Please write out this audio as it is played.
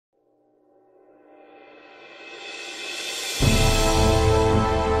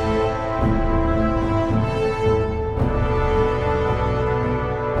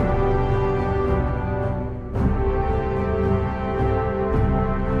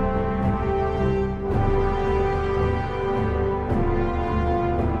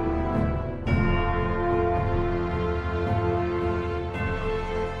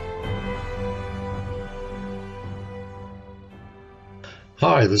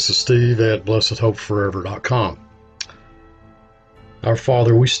Hi, this is Steve at blessedhopeforever.com. Our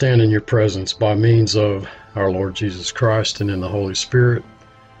Father, we stand in your presence by means of our Lord Jesus Christ and in the Holy Spirit.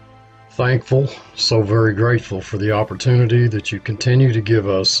 Thankful, so very grateful for the opportunity that you continue to give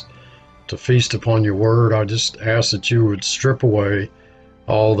us to feast upon your word. I just ask that you would strip away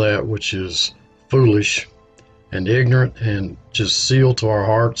all that which is foolish and ignorant and just seal to our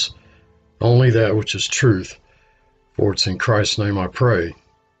hearts only that which is truth. For it's in Christ's name I pray.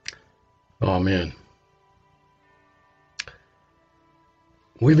 Amen.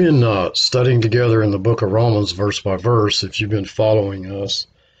 We've been studying together in the book of Romans verse by verse, if you've been following us.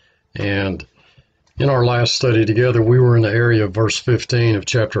 And in our last study together, we were in the area of verse 15 of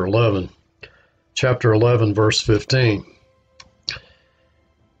chapter 11. Chapter 11, verse 15.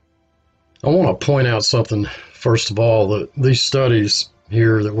 I want to point out something, first of all, that these studies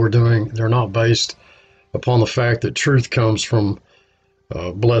here that we're doing, they're not based upon the fact that truth comes from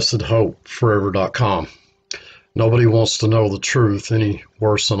blessedhopeforever.com. Nobody wants to know the truth any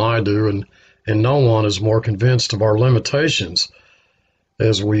worse than I do, and no one is more convinced of our limitations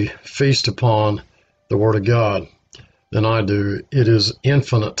as we feast upon the Word of God than I do. It is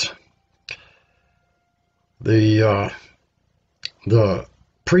infinite. The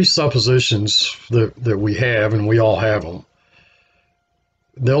presuppositions that we have, and we all have them,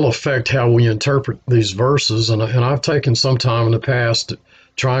 they'll affect how we interpret these verses. And I've taken some time in the past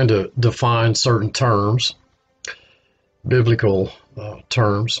trying to define certain terms, biblical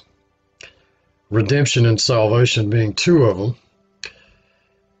terms, redemption and salvation being two of them.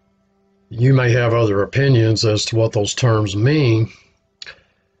 You may have other opinions as to what those terms mean.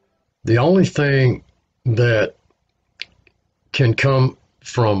 The only thing that can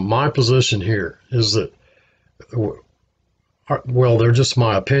from my position here is that, well, they're just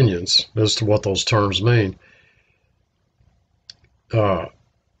my opinions as to what those terms mean. I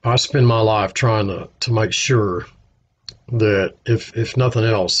spend my life trying to make sure that if nothing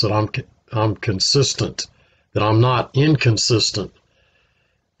else, that I'm consistent, that I'm not inconsistent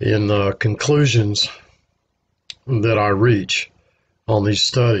in the conclusions that I reach on these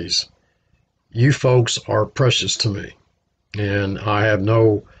studies. You folks are precious to me, and I have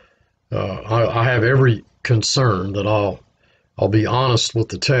I have every concern that I'll be honest with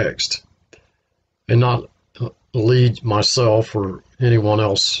the text and not lead myself or anyone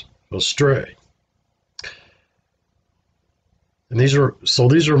else astray. And these are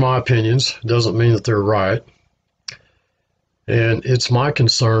my opinions. Doesn't mean that they're right. And it's my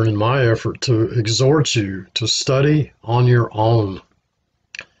concern and my effort to exhort you to study on your own.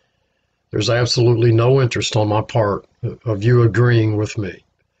 There's absolutely no interest on my part of you agreeing with me.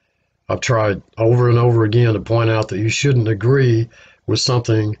 I've tried over and over again to point out that you shouldn't agree with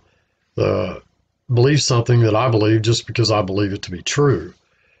something, believe something that I believe just because I believe it to be true.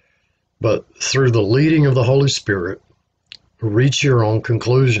 But through the leading of the Holy Spirit, reach your own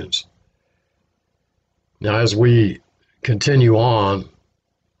conclusions. Now, as we continue on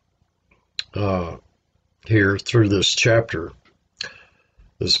here through this chapter,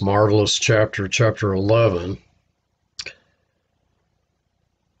 this marvelous chapter, chapter 11,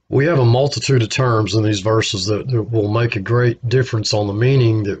 we have a multitude of terms in these verses that will make a great difference on the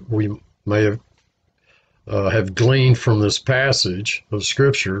meaning that we may have gleaned from this passage of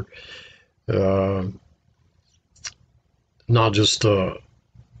Scripture. Not just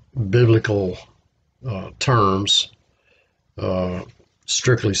biblical terms,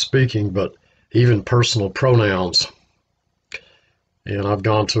 strictly speaking, but even personal pronouns. And I've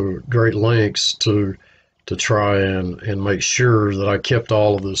gone to great lengths to try and make sure that I kept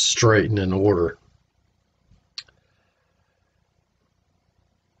all of this straight and in order.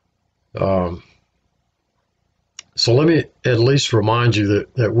 So let me at least remind you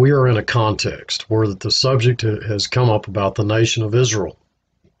that we are in a context where the subject has come up about the nation of Israel.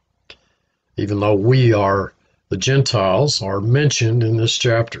 Even though the Gentiles are mentioned in this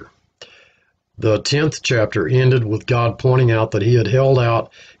chapter. The 10th chapter ended with God pointing out that he had held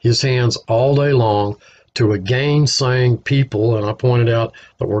out his hands all day long to a gainsaying people, and I pointed out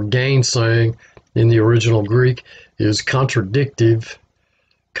that word gainsaying in the original Greek is contradicting,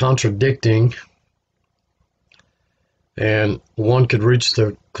 and one could reach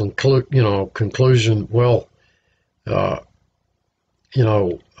the conclusion, well,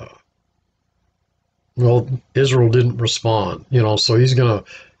 Israel didn't respond, so he's gonna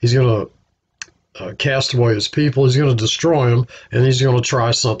cast away his people, he's gonna destroy them, and he's gonna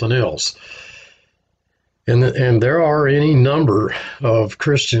try something else. And there are any number of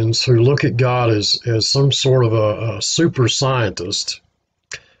Christians who look at God as some sort of a super scientist.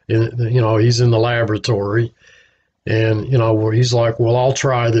 He's in the laboratory And, where he's like, well, I'll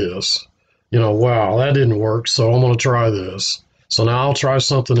try this. Wow, that didn't work, so I'm going to try this. So now I'll try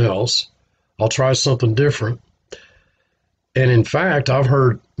something else. I'll try something different. And in fact, I've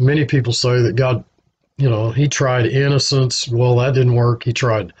heard many people say that God, he tried innocence. Well, that didn't work. He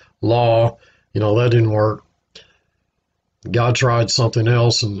tried law. That didn't work. God tried something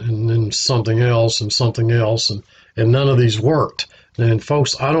else and then something else and something else, and none of these worked. And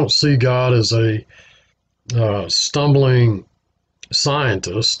folks, I don't see God as a stumbling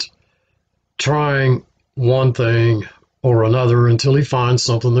scientist trying one thing or another until he finds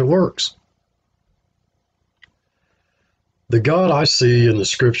something that works. The God I see in the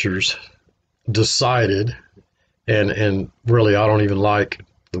scriptures decided, and really I don't even like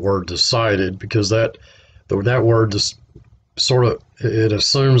the word decided, because that word just sort of, it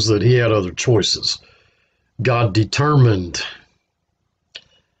assumes that he had other choices. God determined,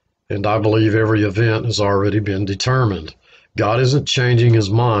 and I believe every event has already been determined. God isn't changing his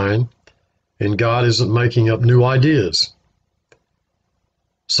mind, and God isn't making up new ideas.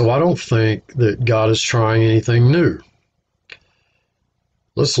 So I don't think that God is trying anything new.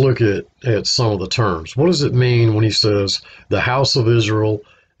 Let's look at some of the terms. What does it mean when he says the house of Israel,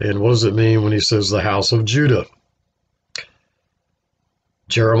 and what does it mean when he says the house of Judah?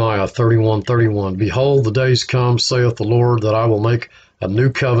 Jeremiah 31:31. Behold, the days come, saith the Lord, that I will make a new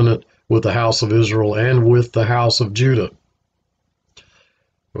covenant with the house of Israel and with the house of Judah.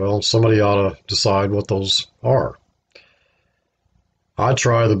 Well, somebody ought to decide what those are. I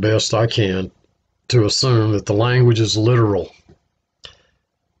try the best I can to assume that the language is literal.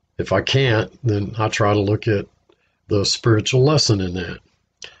 If I can't, then I try to look at the spiritual lesson in that.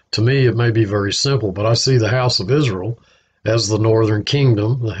 To me, it may be very simple, but I see the house of Israel as the northern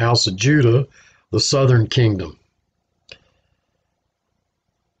kingdom, the house of Judah, the southern kingdom.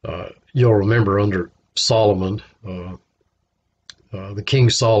 You'll remember under Solomon, the King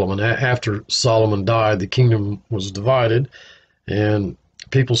Solomon, after Solomon died, the kingdom was divided, and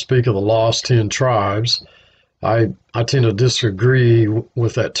people speak of the lost 10 tribes. I tend to disagree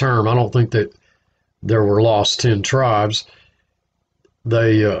with that term. I don't think that there were lost 10 tribes.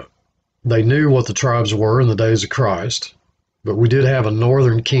 They knew what the tribes were in the days of Christ, but we did have a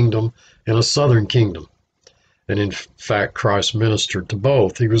northern kingdom and a southern kingdom. And in fact, Christ ministered to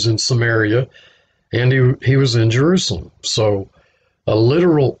both. He was in Samaria and he was in Jerusalem. So a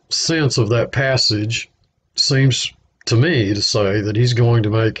literal sense of that passage seems to me to say that he's going to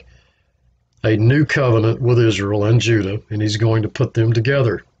make a new covenant with Israel and Judah, and he's going to put them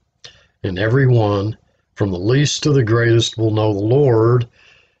together. And everyone, from the least to the greatest, will know the Lord.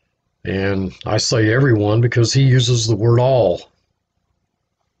 And I say everyone because he uses the word all.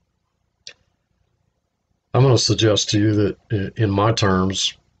 I'm going to suggest to you that in my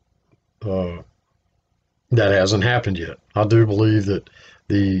terms, that hasn't happened yet. I do believe that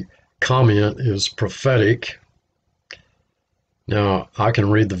the comment is prophetic. Now, I can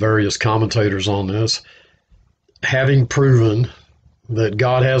read the various commentators on this, having proven that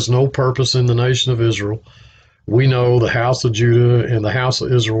God has no purpose in the nation of Israel. We know the house of Judah and the house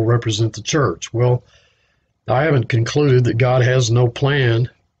of Israel represent the church. Well, I haven't concluded that God has no plan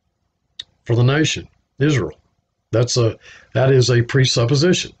for the nation, Israel. That is a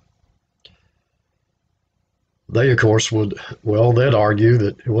presupposition. They, of course, they'd argue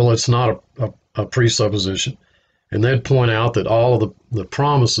that, it's not a presupposition. And they'd point out that all of the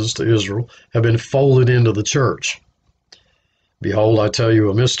promises to Israel have been folded into the church. Behold, I tell you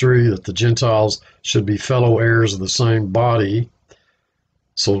a mystery, that the Gentiles should be fellow heirs of the same body.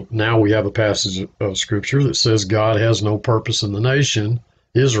 So now we have a passage of Scripture that says God has no purpose in the nation,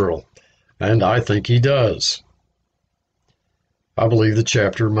 Israel. And I think he does. I believe the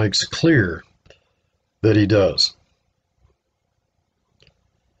chapter makes clear that he does.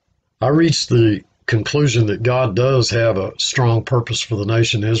 I reached the conclusion that God does have a strong purpose for the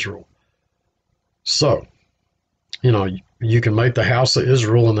nation Israel. So, you can make the house of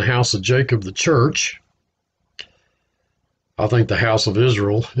Israel and the house of Jacob the church. I think the house of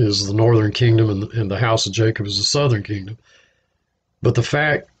Israel is the northern kingdom and the house of Jacob is the southern kingdom. But the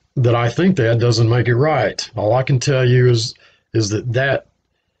fact that I think that doesn't make it right. All I can tell you is that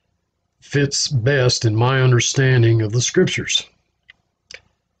fits best in my understanding of the scriptures.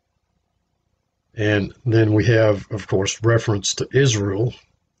 And then we have, of course, reference to Israel.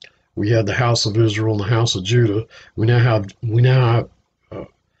 We had the house of Israel and the house of Judah. We now have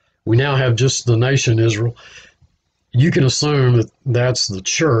just the nation Israel. You can assume that that's the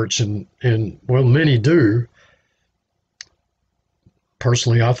church, and many do.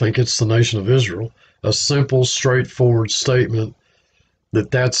 Personally, I think it's the nation of Israel. A simple, straightforward statement that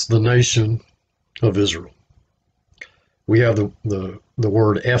that's the nation of Israel. we have the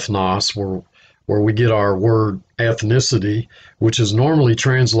word ethnos, where we get our word ethnicity, which is normally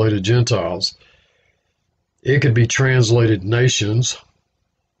translated Gentiles. It could be translated nations.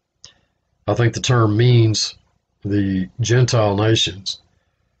 I think the term means the Gentile nations.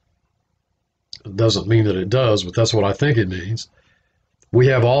 It doesn't mean that it does, but that's what I think it means. We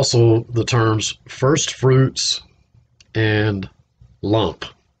have also the terms first fruits and lump.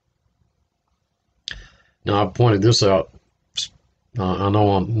 Now, I've pointed this out, I know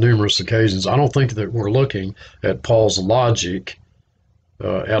on numerous occasions. I don't think that we're looking at Paul's logic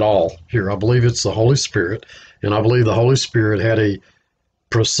at all here. I believe it's the Holy Spirit, and I believe the Holy Spirit had a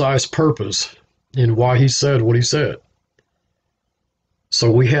precise purpose in why he said what he said.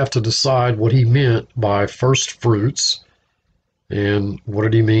 So we have to decide what he meant by first fruits, and what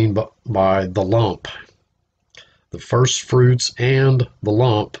did he mean by the lump. The first fruits and the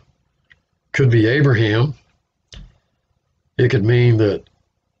lump could be Abraham. It could mean that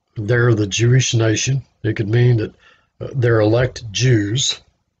they're the Jewish nation. It could mean that they're elect Jews.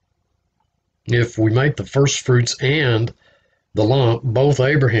 If we make the first fruits and the lump both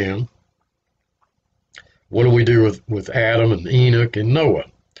Abraham, what do we do with Adam and Enoch and Noah?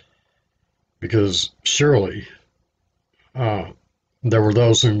 Because surely there were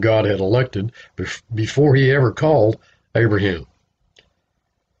those whom God had elected before he ever called Abraham.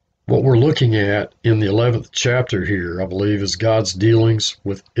 What we're looking at in the 11th chapter here, I believe, is God's dealings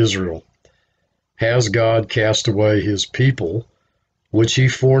with Israel. Has God cast away his people, which he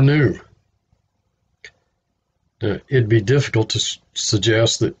foreknew? It'd be difficult to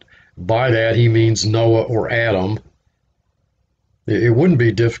suggest that by that he means Noah or Adam. It wouldn't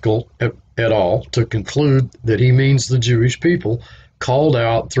be difficult at all to conclude that he means the Jewish people called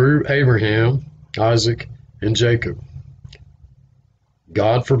out through Abraham, Isaac, and Jacob.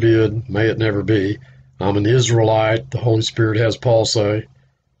 God forbid, may it never be. I'm an Israelite, the Holy Spirit has Paul say.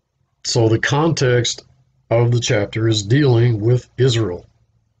 So the context of the chapter is dealing with Israel.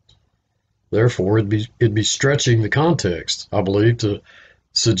 Therefore, it'd be stretching the context, I believe, to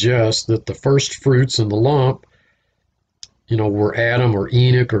suggest that the first fruits and the lump, were Adam or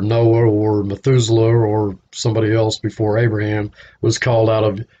Enoch or Noah or Methuselah or somebody else before Abraham was called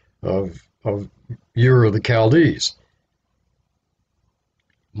out of Ur of the Chaldees.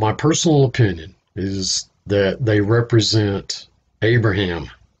 My personal opinion is that they represent Abraham.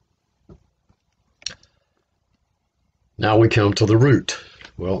 Now we come to the root.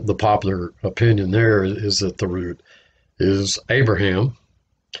 Well, the popular opinion there is that the root is Abraham.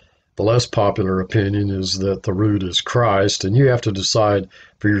 The less popular opinion is that the root is Christ, and you have to decide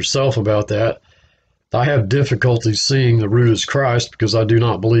for yourself about that. I have difficulty seeing the root as Christ because I do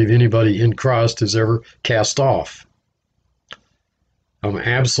not believe anybody in Christ is ever cast off. I'm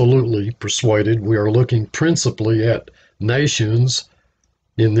absolutely persuaded we are looking principally at nations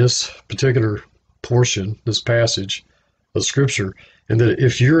in this particular portion, this passage of Scripture, and that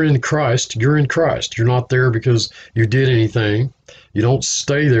if you're in Christ, you're in Christ. You're not there because you did anything. You don't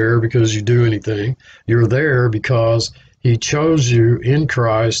stay there because you do anything. You're there because he chose you in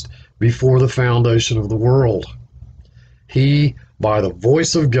Christ before the foundation of the world. He, by the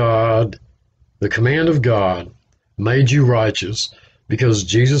voice of God, the command of God, made you righteous because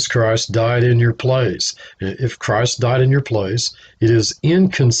Jesus Christ died in your place. And if Christ died in your place, it is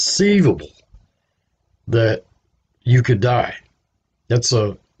inconceivable that you could die. That's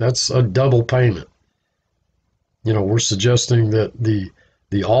a double payment. We're suggesting that the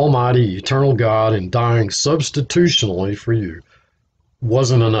Almighty, eternal God, in dying substitutionally for you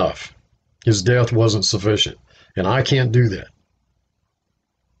wasn't enough. His death wasn't sufficient. And I can't do that.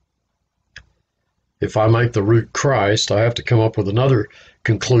 If I make the root Christ, I have to come up with another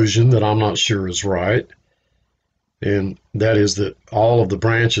conclusion that I'm not sure is right. And that is that all of the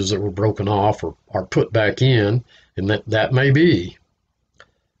branches that were broken off are put back in, and that may be.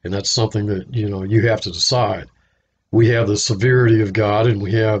 And that's something that, you have to decide. We have the severity of God and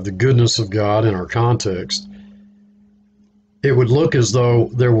we have the goodness of God in our context. It would look as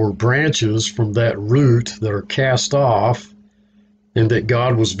though there were branches from that root that are cast off, and that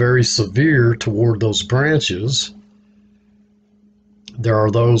God was very severe toward those branches. There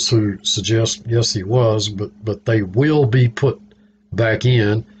are those who suggest, yes, he was, but they will be put back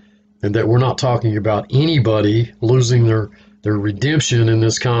in, and that we're not talking about anybody losing their redemption in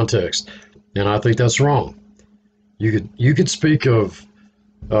this context. And I think that's wrong. You could speak of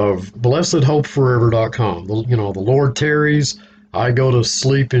blessedhopeforever.com. The Lord tarries, I go to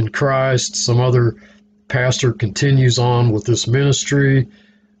sleep in Christ, some other pastor continues on with this ministry,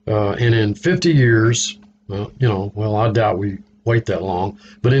 and in 50 years, I doubt we wait that long,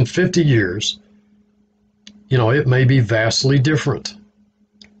 but in 50 years, it may be vastly different.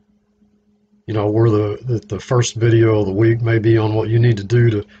 Where the first video of the week may be on what you need to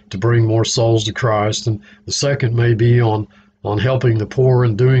do to bring more souls to Christ, and the second may be on helping the poor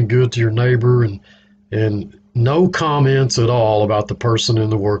and doing good to your neighbor, and no comments at all about the person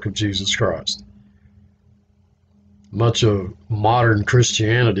and the work of Jesus Christ. Much of modern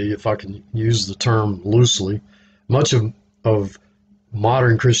Christianity, if I can use the term loosely, much of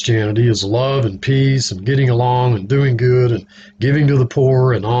modern Christianity is love and peace and getting along and doing good and giving to the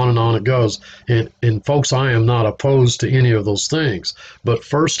poor, and on it goes. And folks, I am not opposed to any of those things. But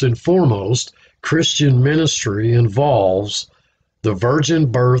first and foremost, Christian ministry involves the virgin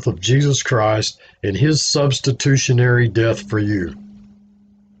birth of Jesus Christ and his substitutionary death for you.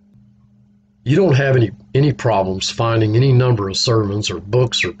 You don't have any problems finding any number of sermons or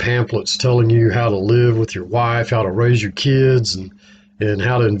books or pamphlets telling you how to live with your wife, how to raise your kids, and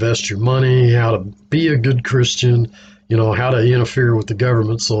how to invest your money, how to be a good Christian, how to interfere with the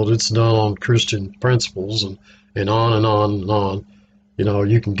government so that it's done on Christian principles, and on and on and on.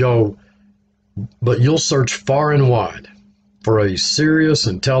 You can go, but you'll search far and wide for a serious,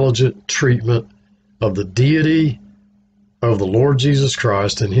 intelligent treatment of the deity of the Lord Jesus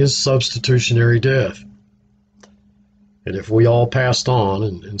Christ and his substitutionary death. And if we all passed on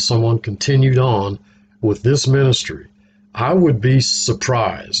and someone continued on with this ministry, I would be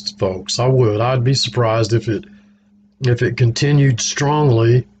surprised, folks. I'd be surprised if it continued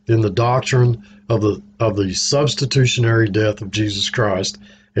strongly in the doctrine of the substitutionary death of Jesus Christ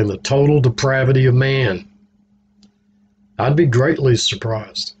and the total depravity of man. I'd be greatly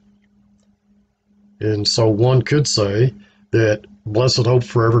surprised. And so one could say that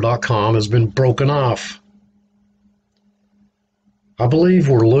blessedhopeforever.com has been broken off. I believe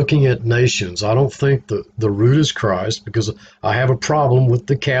we're looking at nations. I don't think the root is Christ, because I have a problem with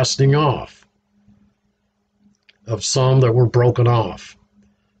the casting off of some that were broken off.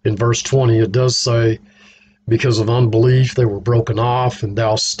 In verse 20, it does say, because of unbelief they were broken off, and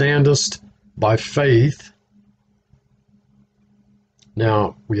thou standest by faith.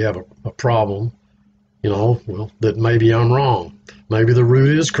 Now, we have a problem, that maybe I'm wrong. Maybe the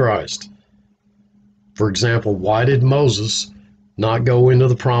root is Christ. For example, why did Moses not go into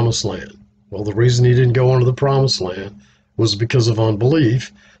the promised land? Well, the reason he didn't go into the promised land was because of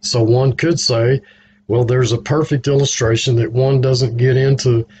unbelief. So one could say, well, there's a perfect illustration that one doesn't get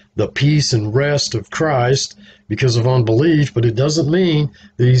into the peace and rest of Christ because of unbelief, but it doesn't mean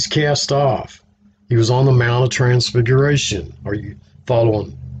that he's cast off. He was on the Mount of Transfiguration. Are you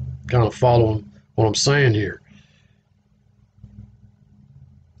following what I'm saying here?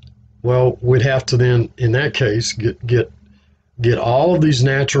 Well, we'd have to then, in that case, get all of these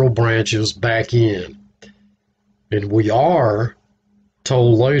natural branches back in. And we are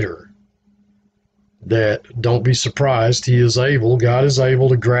told later that don't be surprised, God is able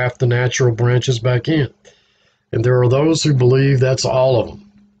to graft the natural branches back in. And there are those who believe that's all of them.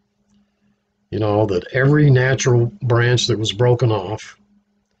 That every natural branch that was broken off,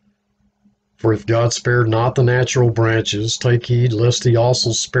 for if God spared not the natural branches, take heed lest he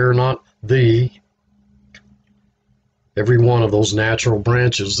also spare not thee. Every one of those natural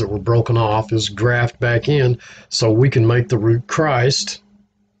branches that were broken off is grafted back in so we can make the root Christ,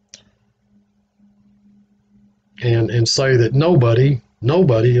 and say that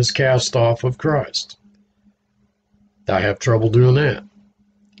nobody is cast off of Christ. I have trouble doing that.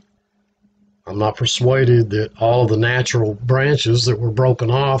 I'm not persuaded that all of the natural branches that were broken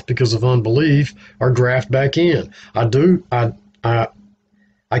off because of unbelief are grafted back in. I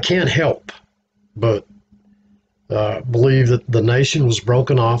can't help but believe that the nation was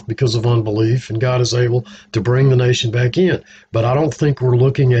broken off because of unbelief, and God is able to bring the nation back in. But I don't think we're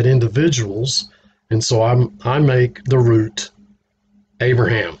looking at individuals, and so I make the root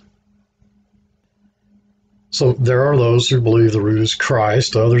Abraham. So there are those who believe the root is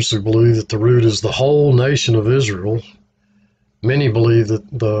Christ, others who believe that the root is the whole nation of Israel. Many believe that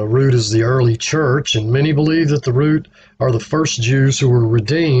the root is the early church, and many believe that the root are the first Jews who were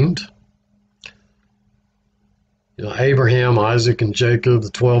redeemed. Abraham, Isaac, and Jacob, the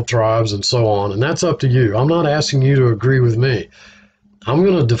 12 tribes, and so on. And that's up to you. I'm not asking you to agree with me. I'm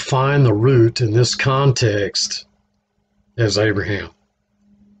going to define the root in this context as Abraham.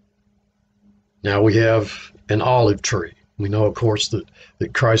 Now we have an olive tree. We know, of course,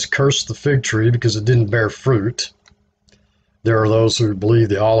 that Christ cursed the fig tree because it didn't bear fruit. There are those who believe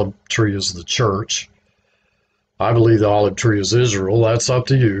the olive tree is the church. I believe the olive tree is Israel. That's up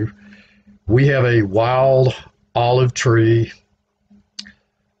to you. We have a wild olive tree,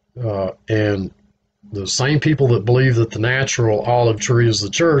 and the same people that believe that the natural olive tree is the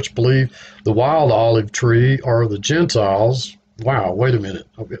church believe the wild olive tree are the Gentiles. Wow, wait a minute.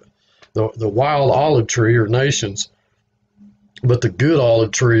 Okay. The wild olive tree are nations, but the good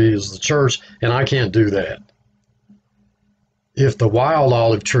olive tree is the church, and I can't do that. If the wild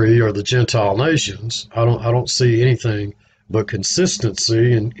olive tree are the Gentile nations, I don't see anything but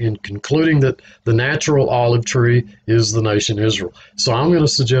consistency in concluding that the natural olive tree is the nation Israel. So I'm going to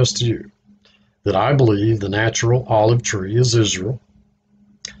suggest to you that I believe the natural olive tree is Israel.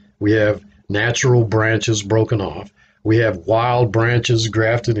 We have natural branches broken off. We have wild branches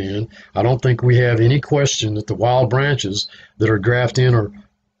grafted in. I don't think we have any question that the wild branches that are grafted in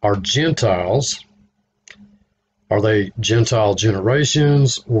are Gentiles. Are they Gentile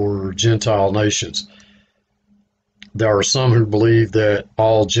generations or Gentile nations? There are some who believe that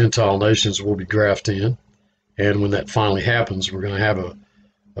all Gentile nations will be grafted in, and when that finally happens, we're going to have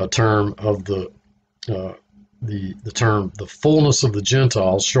a term of the term the fullness of the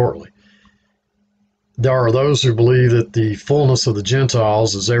Gentiles shortly. There are those who believe that the fullness of the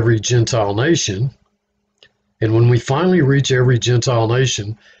Gentiles is every Gentile nation, and when we finally reach every Gentile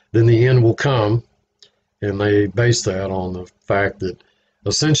nation, then the end will come, and they base that on the fact that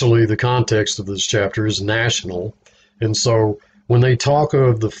essentially the context of this chapter is national. And so when they talk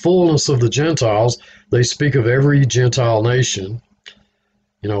of the fullness of the Gentiles, they speak of every Gentile nation.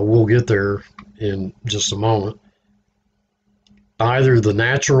 You know, we'll get there in just a moment. Either the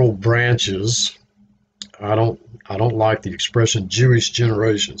natural branches, I don't like the expression Jewish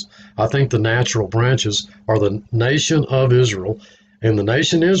generations. I think the natural branches are the nation of Israel, and the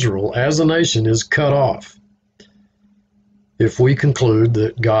nation Israel as a nation is cut off. If we conclude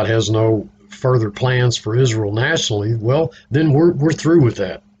that God has no further plans for Israel nationally, well, then we're through with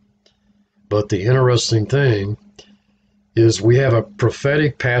that. But the interesting thing is we have a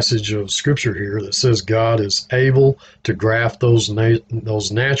prophetic passage of scripture here that says God is able to graft those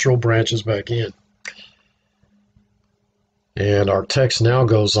natural branches back in. And our text now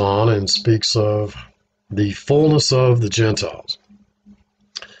goes on and speaks of the fullness of the Gentiles.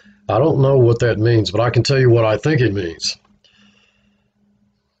 I don't know what that means, but I can tell you what I think it means.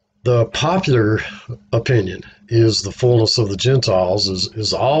 The popular opinion is the fullness of the Gentiles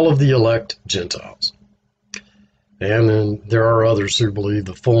is all of the elect Gentiles. And then there are others who believe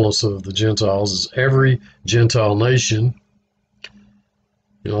the fullness of the Gentiles is every Gentile nation.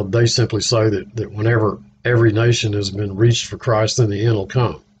 You know, they simply say that whenever every nation has been reached for Christ, then the end will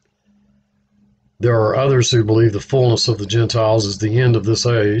come. There are others who believe the fullness of the Gentiles is the end of this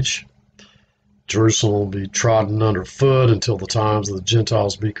age. Jerusalem will be trodden underfoot until the times of the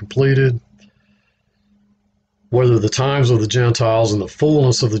Gentiles be completed. Whether the times of the Gentiles and the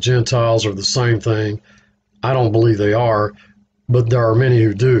fullness of the Gentiles are the same thing, I don't believe they are, but there are many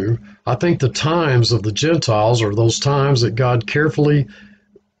who do. I think the times of the Gentiles are those times that God carefully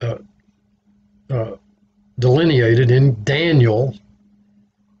delineated in Daniel,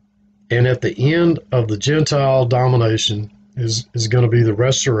 and at the end of the Gentile domination is going to be the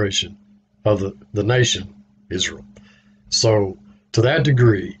restoration of the nation Israel. So to that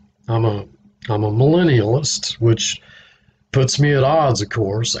degree, I'm a millennialist, which puts me at odds, of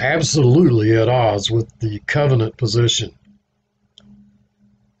course, absolutely at odds with the covenant position.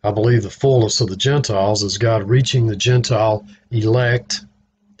 I believe the fullness of the Gentiles is God reaching the Gentile elect,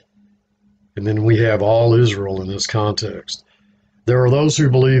 and then we have all Israel in this context. There are those who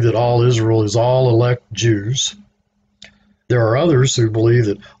believe that all Israel is all elect Jews. There are others who believe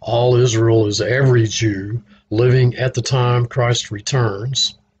that all Israel is every Jew living at the time Christ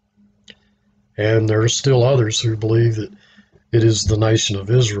returns. And there are still others who believe that it is the nation of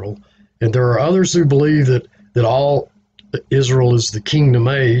Israel. And there are others who believe that all Israel is the kingdom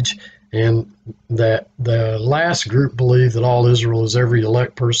age, and that the last group believe that all Israel is every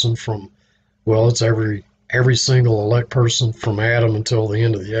elect person from, well, it's every single elect person from Adam until the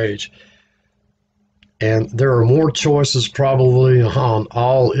end of the age. And there are more choices probably on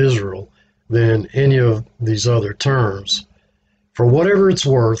all Israel than any of these other terms. For whatever it's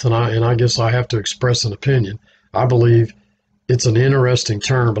worth, and I guess I have to express an opinion, I believe it's an interesting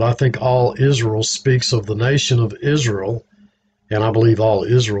term, but I think all Israel speaks of the nation of Israel, and I believe all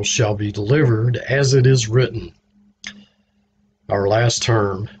Israel shall be delivered as it is written. Our last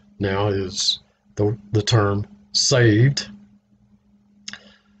term now is the term saved.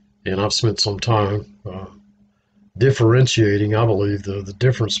 And I've spent some time differentiating, I believe, the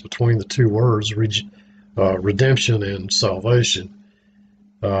difference between the two words, redemption and salvation.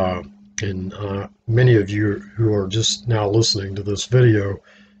 And many of you who are just now listening to this video,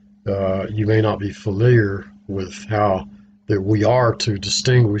 you may not be familiar with how that we are to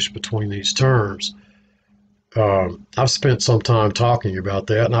distinguish between these terms. I've spent some time talking about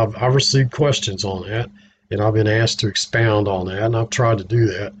that, and I've received questions on that, and I've been asked to expound on that, and I've tried to do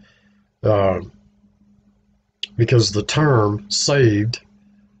that because the term saved,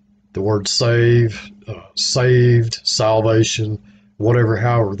 the word save, saved, salvation, whatever,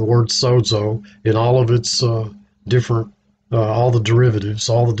 however, the word sozo in all of its different, all the derivatives,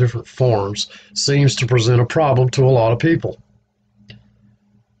 all the different forms, seems to present a problem to a lot of people.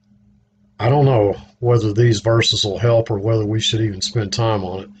 I don't know whether these verses will help or whether we should even spend time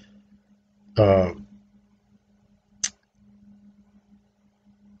on it.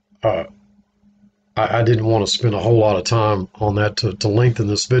 I didn't want to spend a whole lot of time on that to lengthen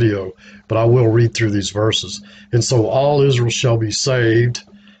this video, but I will read through these verses. And so all Israel shall be saved,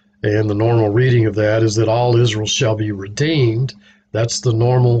 and the normal reading of that is that all Israel shall be redeemed. That's the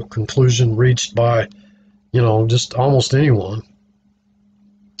normal conclusion reached by, just almost anyone.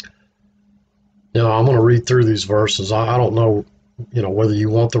 Now, I'm going to read through these verses. I don't know, whether you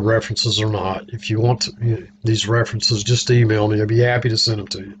want the references or not. If you want these references, just email me. I'd be happy to send them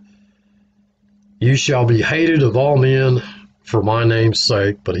to you. You shall be hated of all men for my name's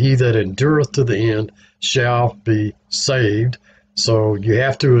sake, but he that endureth to the end shall be saved. So you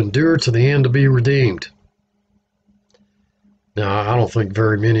have to endure to the end to be redeemed. Now, I don't think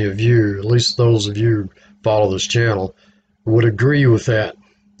very many of you, at least those of you who follow this channel, would agree with that.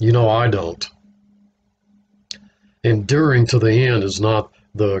 I don't. Enduring to the end is not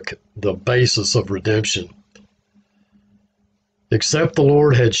the basis of redemption. Except the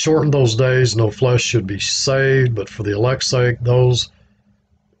Lord had shortened those days, no flesh should be saved, but for the elect's sake, those,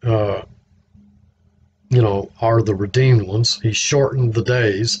 are the redeemed ones. He shortened the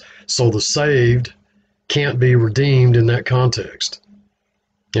days, so the saved can't be redeemed in that context.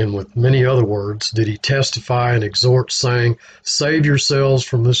 And with many other words, did he testify and exhort, saying, save yourselves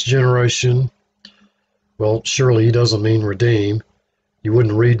from this generation? Well, surely he doesn't mean redeem. You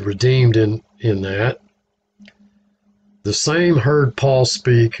wouldn't read redeemed in that. The same heard Paul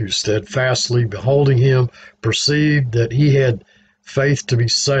speak, who steadfastly beholding him perceived that he had faith to be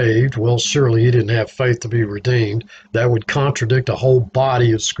saved. Well, surely he didn't have faith to be redeemed. That would contradict a whole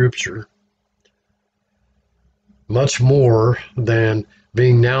body of Scripture. Much more than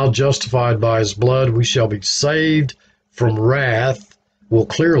being now justified by his blood, we shall be saved from wrath. Well,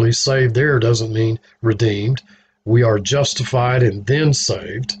 clearly saved there doesn't mean redeemed. We are justified and then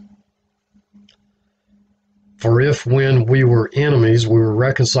saved. For if when we were enemies, we were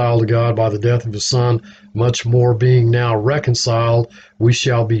reconciled to God by the death of his Son, much more being now reconciled, we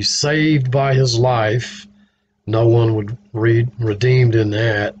shall be saved by his life. No one would read redeemed in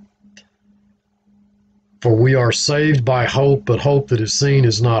that. For we are saved by hope, but hope that is seen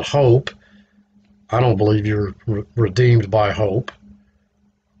is not hope. I don't believe you're redeemed by hope.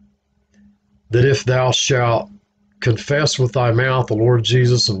 That if thou shalt confess with thy mouth the Lord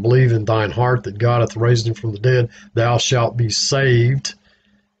Jesus and believe in thine heart that God hath raised him from the dead, thou shalt be saved.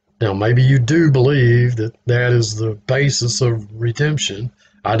 Now, maybe you do believe that that is the basis of redemption.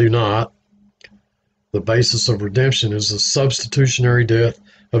 I do not. The basis of redemption is the substitutionary death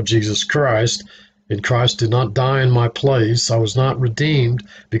of Jesus Christ, and Christ did not die in my place. I was not redeemed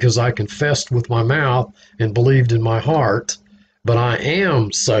because I confessed with my mouth and believed in my heart, but I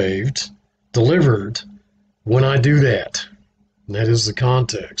am saved, delivered, when I do that. And that is the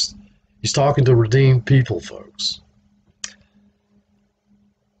context. He's talking to redeemed people, folks.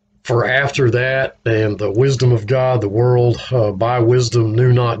 For after that, and the wisdom of God, the world by wisdom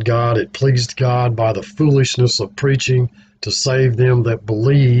knew not God. It pleased God by the foolishness of preaching to save them that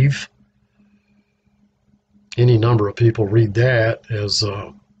believe. Any number of people read that as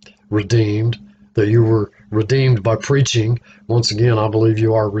redeemed, that you were redeemed by preaching. Once again, I believe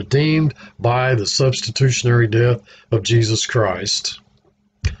you are redeemed by the substitutionary death of Jesus Christ.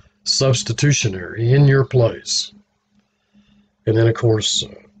 Substitutionary, in your place. And then, of course,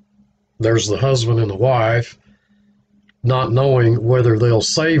 there's the husband and the wife not knowing whether they'll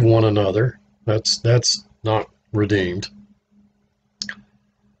save one another. That's not redeemed.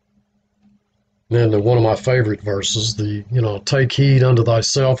 And then one of my favorite verses, take heed unto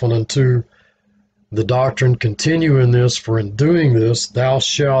thyself and unto the doctrine, continue in this, for in doing this thou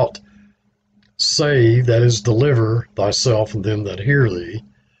shalt save, that is, deliver thyself and them that hear thee.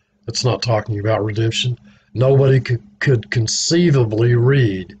 It's not talking about redemption. Nobody could conceivably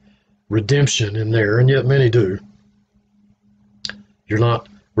read redemption in there, and yet many do. You're not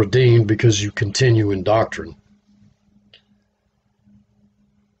redeemed because you continue in doctrine.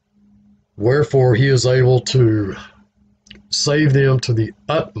 Wherefore he is able to save them to the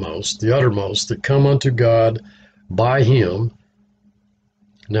utmost, the uttermost, that come unto God by him.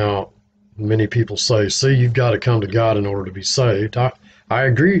 Now, Many people say, see, you've got to come to God in order to be saved. I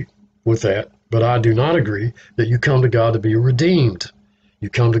agree with that, but I do not agree that you come to God to be redeemed. You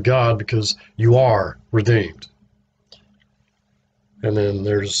come to God because you are redeemed. And then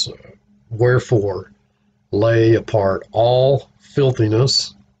there's wherefore lay apart all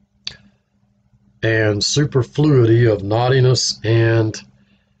filthiness and superfluity of naughtiness, and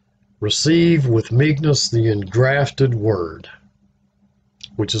receive with meekness the engrafted word,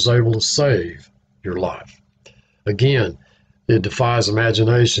 which is able to save your life. Again, it defies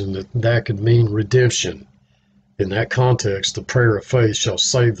imagination that that could mean redemption. In that context, the prayer of faith shall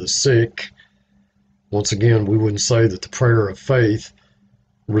save the sick. Once again, we wouldn't say that the prayer of faith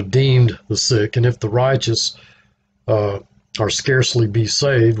redeemed the sick. And if the righteous are scarcely be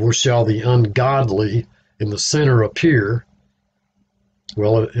saved, where shall the ungodly in the sinner appear?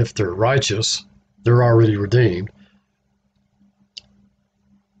 Well, if they're righteous, they're already redeemed.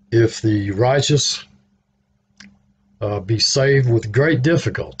 If the righteous be saved with great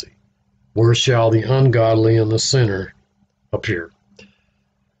difficulty, where shall the ungodly and the sinner appear?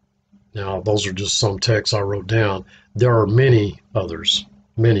 Now, those are just some texts I wrote down. There are many others,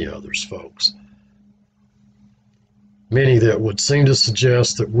 folks. Many that would seem to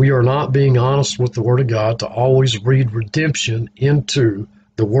suggest that we are not being honest with the Word of God to always read redemption into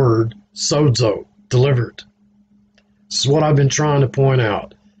the word sozo, delivered. This is what I've been trying to point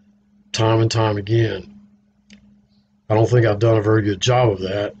out time and time again. I don't think I've done a very good job of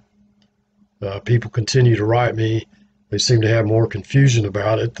that. People continue to write me. They seem to have more confusion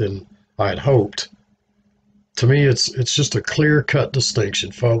about it than I had hoped. To me, it's just a clear-cut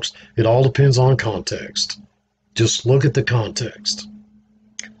distinction, folks. It all depends on context. Just look at the context.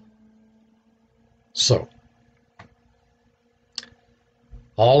 So,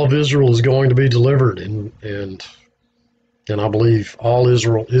 all of Israel is going to be delivered, and I believe all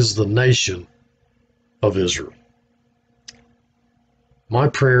Israel is the nation of Israel. My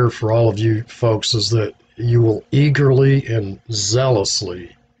prayer for all of you folks is that you will eagerly and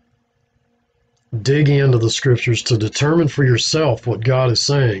zealously dig into the scriptures to determine for yourself what God is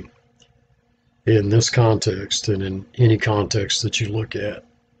saying in this context and in any context that you look at.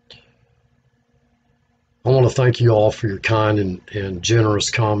 I want to thank you all for your kind and generous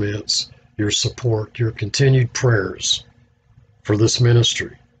comments, your support, your continued prayers for this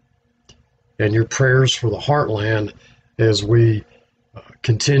ministry, and your prayers for the Heartland as we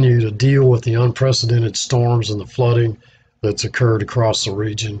continue to deal with the unprecedented storms and the flooding that's occurred across the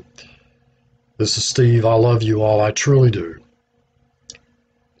region. This is Steve. I love you all. I truly do.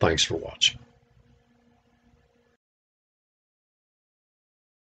 Thanks for watching.